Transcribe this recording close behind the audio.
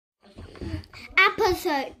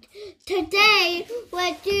episode. Today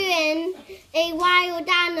we're doing a wild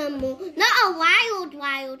animal. Not a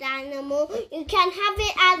wild animal. You can have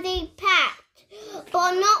it as a pet,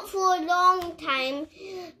 but not for a long time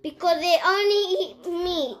because they only eat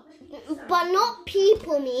meat, but not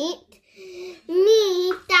people meat.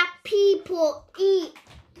 Meat that people eat.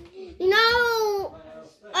 You know,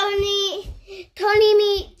 only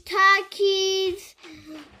meat, turkeys,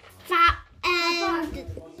 fat, and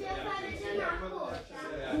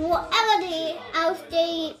whatever else they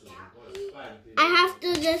eat. I have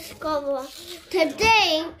to discover.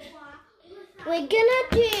 Today, we're gonna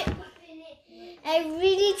do a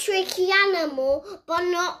really tricky animal, but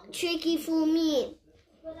not tricky for me.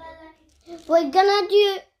 We're gonna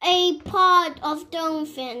do a pod of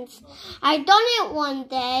dolphins. I done it one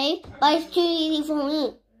day, but it's too easy for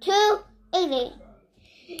me. Too easy.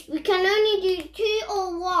 We can only do 2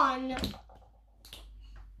 or 1.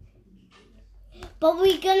 But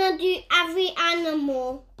we're gonna do every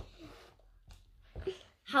animal.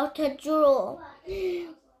 How to draw.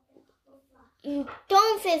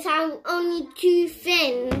 Dolphins have only 2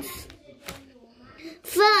 fins.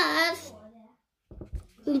 First,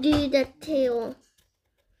 we do the tail.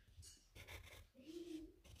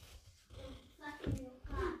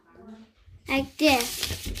 Like this.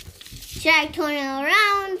 Should I turn it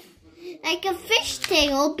around? Like a fish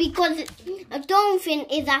tail because a dolphin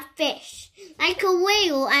is a fish. Like a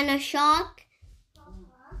whale and a shark.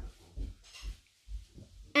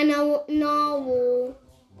 And a narwhal.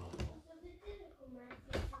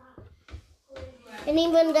 And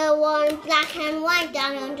even the one black and white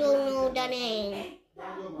that I don't know the name.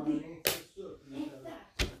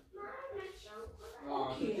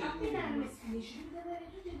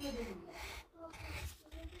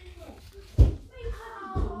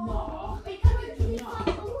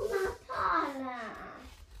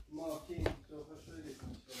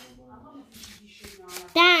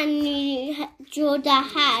 Then you draw the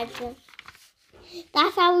head.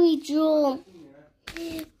 That's how we draw.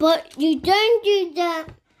 But you don't do the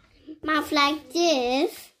mouth like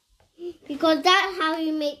this, because that's how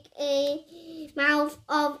you make a mouth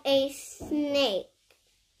of a snake.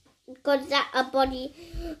 Because that's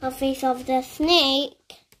a face of the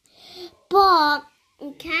snake. But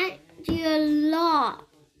you can't do a lot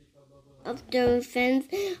of dolphins.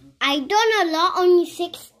 I done a lot, only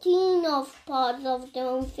 16 of parts of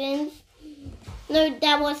dolphins. No,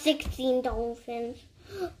 there was 16 dolphins.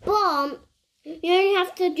 But you only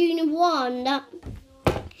have to do 1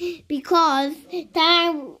 because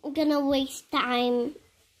then I'm gonna waste time.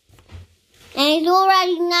 And it's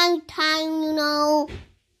already night time, you know.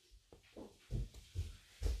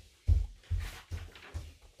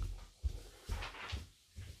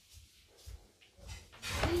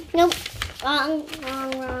 Nope. Wrong.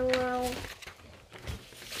 I'm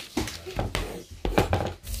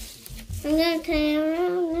gonna turn it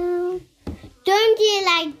around now. Don't do it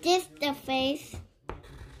like this, the face.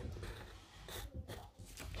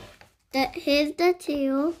 Here's the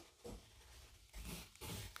tail.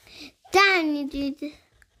 Then you do this.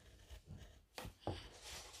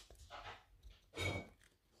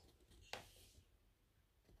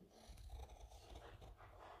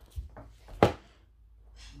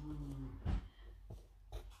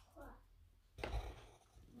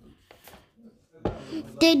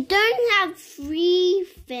 They don't have 3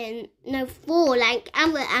 fins, no 4 like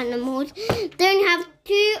other animals. They don't have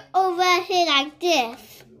 2 over here like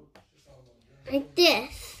this. Like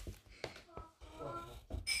this.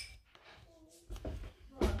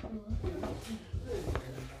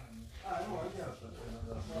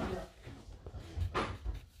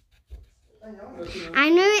 I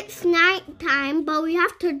know it's night time, but we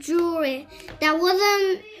have to draw it. There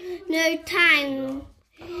wasn't no time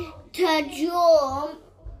to draw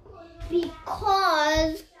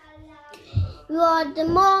because we're at the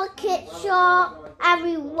market shop,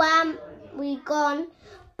 everywhere we gone.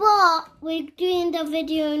 But we're doing the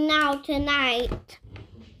video now tonight.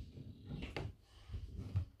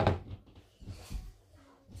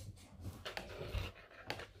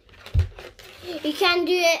 You can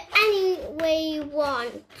do it any way you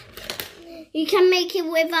want. You can make it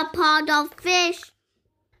with a pot of fish.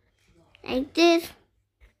 Like this.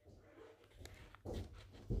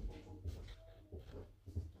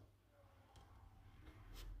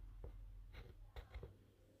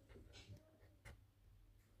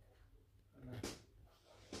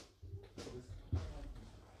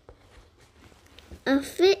 A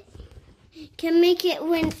fish can make it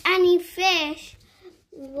with any fish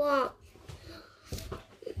you want.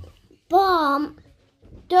 But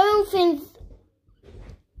dolphins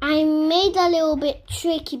I made a little bit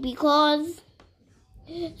tricky because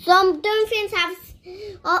some dolphins have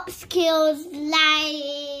up skills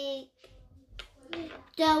like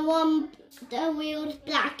the wheels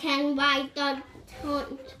black and white, the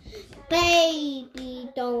baby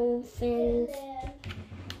dolphins.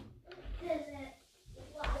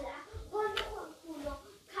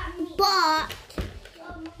 But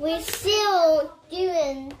we're still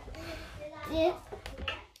doing this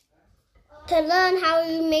to learn how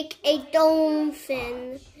to make a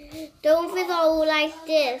dolphin. Dolphins are all like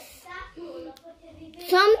this.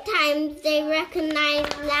 Sometimes they recognize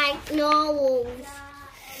like narwhals.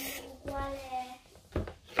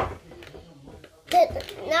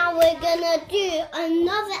 Now we're gonna do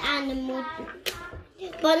another animal,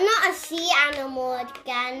 but not a sea animal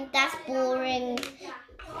again. That's boring.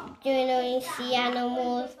 Doing only sea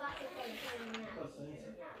animals.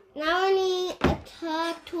 Now we need a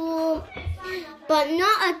turtle, but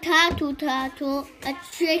not a turtle, a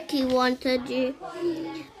tricky one to do.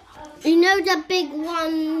 You know the big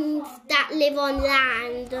ones that live on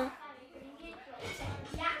land?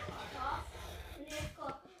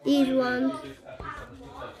 These ones.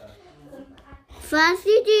 First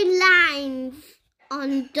you do lines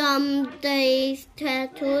on these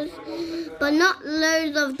turtles, but not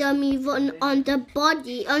loads of them even on the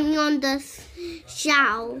body, only on the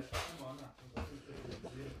shell.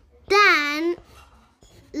 Then,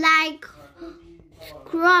 like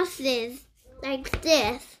crosses, like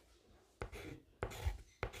this.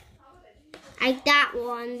 Like that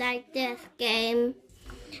one, like this game.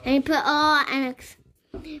 And you put all X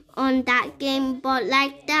on that game, but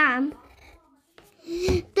like that.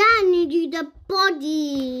 Then you do the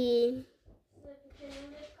body.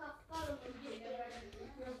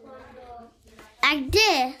 Like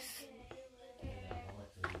this.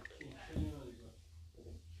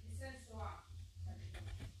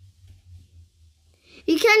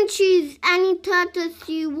 You can choose any turtles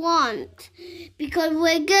you want because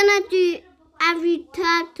we're gonna do every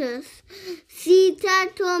turtle. Sea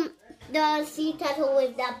turtle, the sea turtle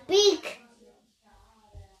with the beak.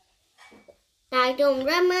 I don't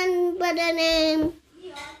remember the name.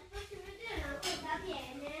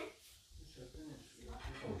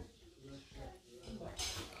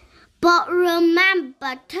 But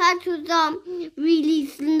remember, turtles are really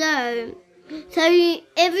slow. So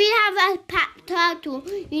if you have a pet turtle,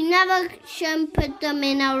 you never should put them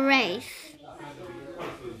in a race.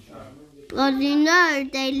 Because you know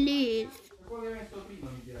they lose.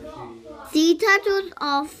 Sea turtles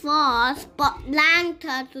are fast, but land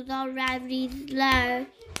turtles are very slow.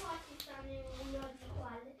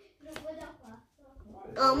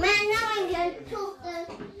 Oh man, now I'm going to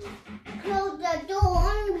close the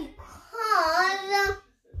door because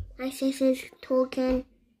my sister's talking.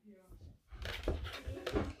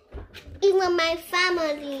 Even my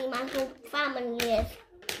family, my whole family is.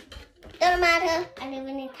 Doesn't matter, I live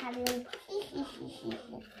in Italian.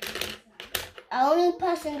 The only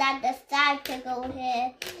person that decided to go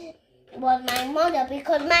here was my mother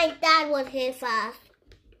because my dad was here first.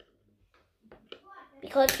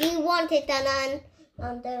 Because he wanted to learn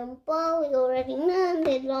London, but we already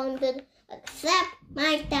learned London except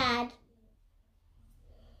my dad.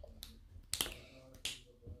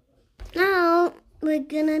 Now we're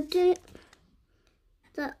gonna do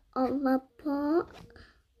the other part.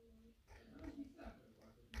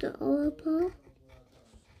 The other part.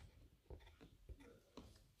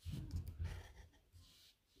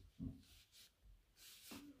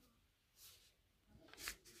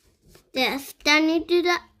 This. Then you do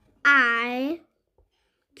the eye.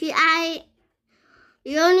 Cute eye.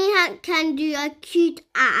 You only can do a cute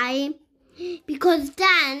eye because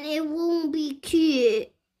then it won't be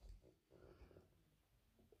cute.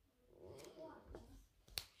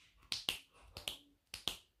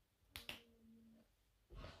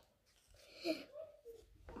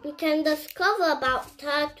 We can discover about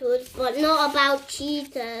turtles, but not about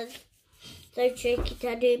cheetahs. So tricky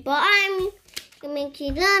to do. But I'm going to make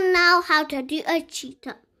you learn now how to do a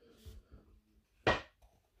cheetah.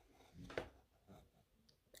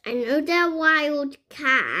 I know they're wild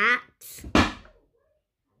cats,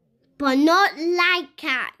 but not like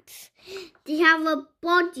cats. They have a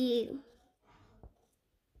body,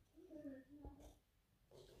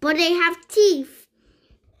 but they have teeth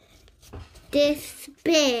this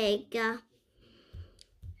big.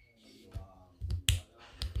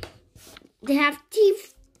 They have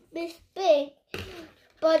teeth this big,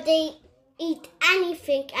 but they eat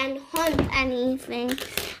anything and hunt anything.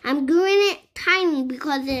 I'm doing it tiny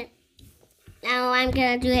because now I'm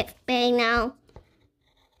gonna do it big now.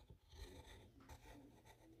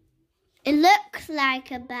 It looks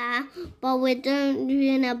like a bear, but we're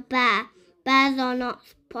doing a bear. Bears are not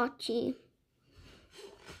spotty.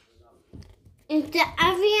 Instead,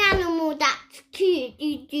 every animal that's cute,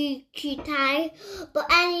 you do cute eyes. But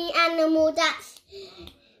any animal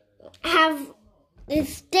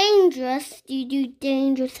is dangerous, you do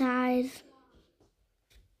dangerous eyes.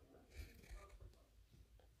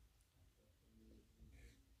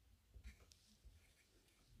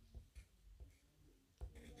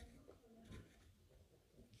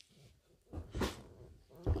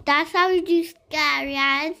 That's how you do scary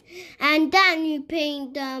eyes. And then you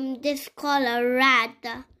paint them this color red.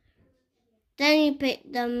 Then you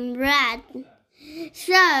paint them red.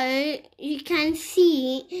 So you can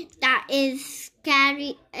see that is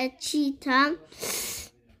scary, a cheetah.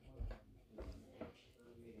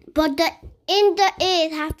 But in the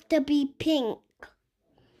ears have to be pink.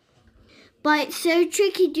 But it's so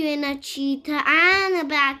tricky doing a cheetah and a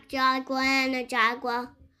black jaguar and a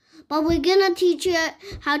jaguar. But we're gonna teach you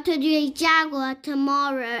how to do a jaguar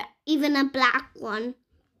tomorrow, even a black one.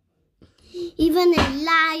 Even a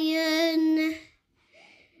lion,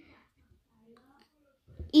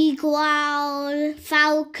 eagle,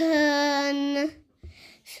 falcon,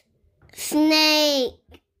 snake,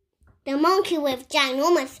 the monkey with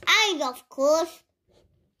ginormous eyes, of course.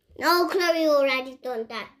 No, Chloe already done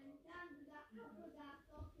that.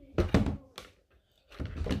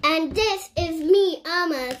 And this is me,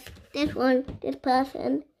 almost. This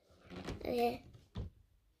person. Okay.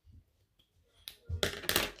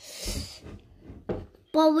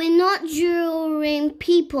 But we're not drawing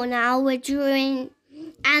people now, we're drawing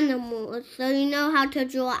animals. So you know how to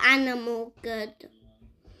draw animal good.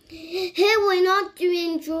 Here we're not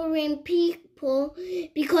drawing people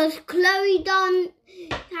because Chloe don't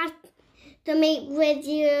have to make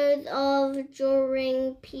videos of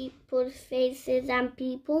drawing people's faces and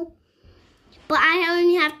people. But I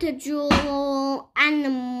only have to draw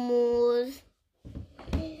animals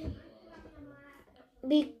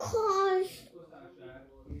because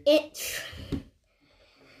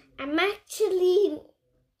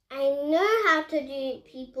I know how to do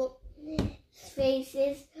people's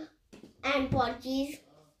faces and bodies,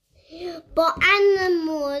 but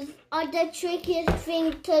animals are the trickiest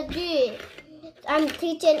thing to do. I'm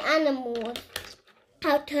teaching animals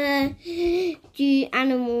how to do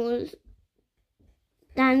animals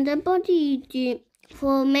than the body you do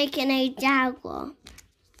for making a jaguar.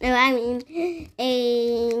 No, I mean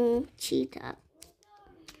a cheetah.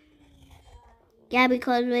 Yeah,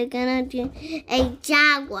 because we're gonna do a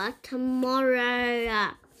jaguar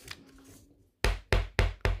tomorrow.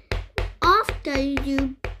 After you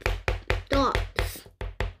do dots,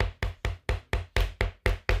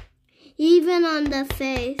 even on the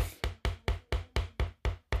face.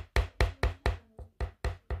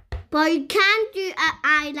 But you can't do an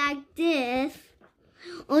eye like this,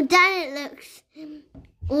 or then it looks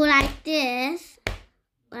or like this,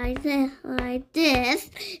 like this, or like this,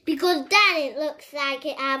 because then it looks like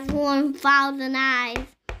it has 1,000 eyes.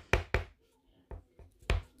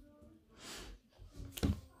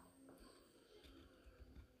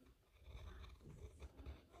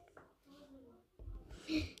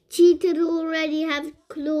 Cheetahs already have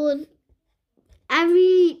claws.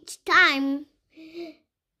 Every time,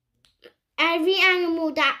 every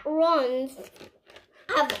animal that runs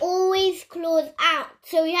have always claws out.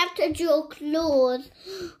 So we have to draw claws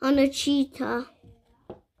on a cheetah.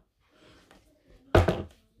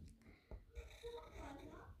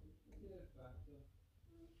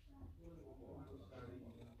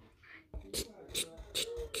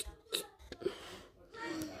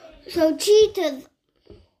 So cheetahs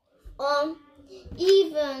are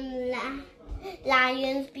even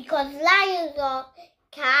lions because lions are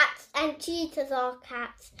cats and cheetahs are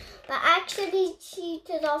cats. But actually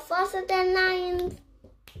cheetahs are faster than lions.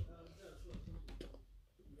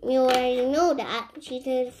 You already know that.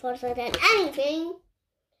 Cheetahs are faster than anything.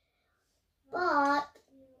 But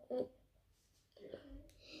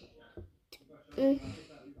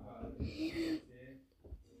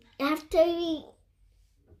after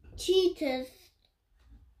cheetahs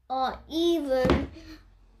are even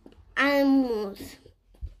animals.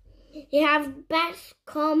 They have best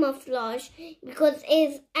camouflage because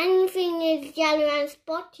if anything is yellow and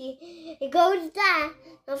spotty, it goes there,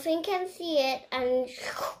 nothing can see it, and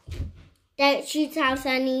then it shoots out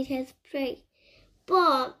and eats its prey.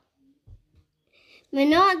 But we're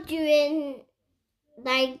not doing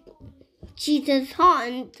like cheetahs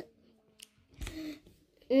hunt.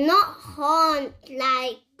 Not hunt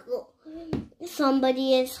like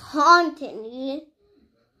somebody is haunting you.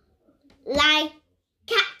 Like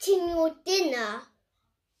catching your dinner.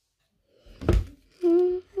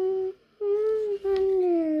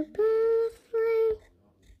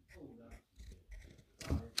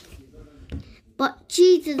 But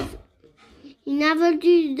cheetahs, you never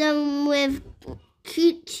do them with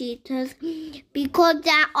cute cheetahs because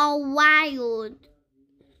they are wild.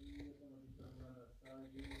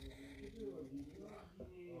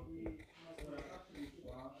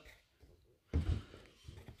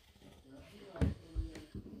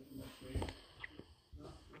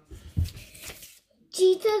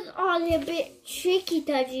 Cheetahs are a bit tricky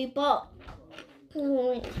to do, but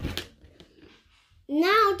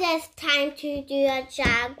now there's time to do a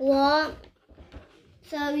jaguar,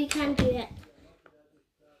 so we can do it.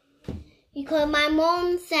 Because my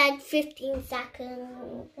mom said 15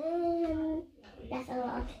 seconds. That's a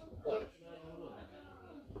lot. Yeah.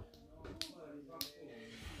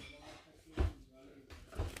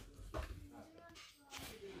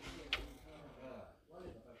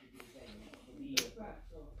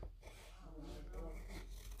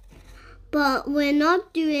 But we're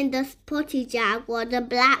not doing the spotty jaguar, the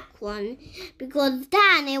black one, because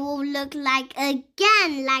then it will look like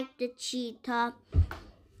again like the cheetah.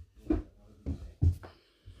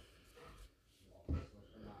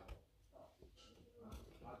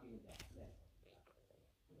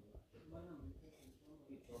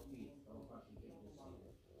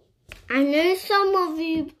 I know some of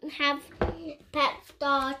you have pets that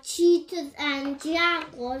are cheetahs and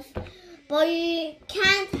jaguars, but you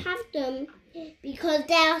can't have them because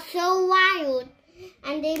they are so wild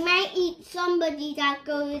and they might eat somebody that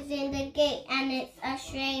goes in the gate and it's a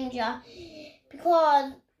stranger,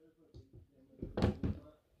 because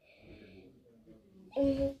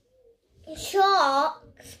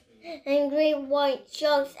sharks and great white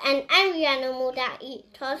sharks and every animal that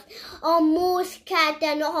eats us are more scared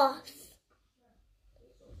than us.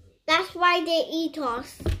 That's why they eat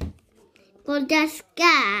us, because they're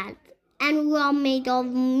scared and we're made of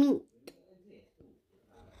meat.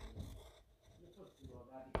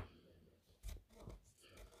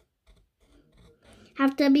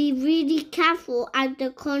 Have to be really careful at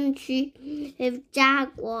the country with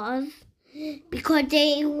jaguars, because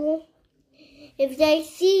if they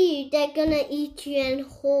see you, they're gonna eat you in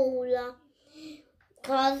whole.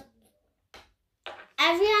 Because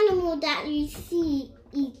every animal that you see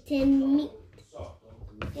eating meat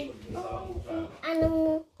is only animal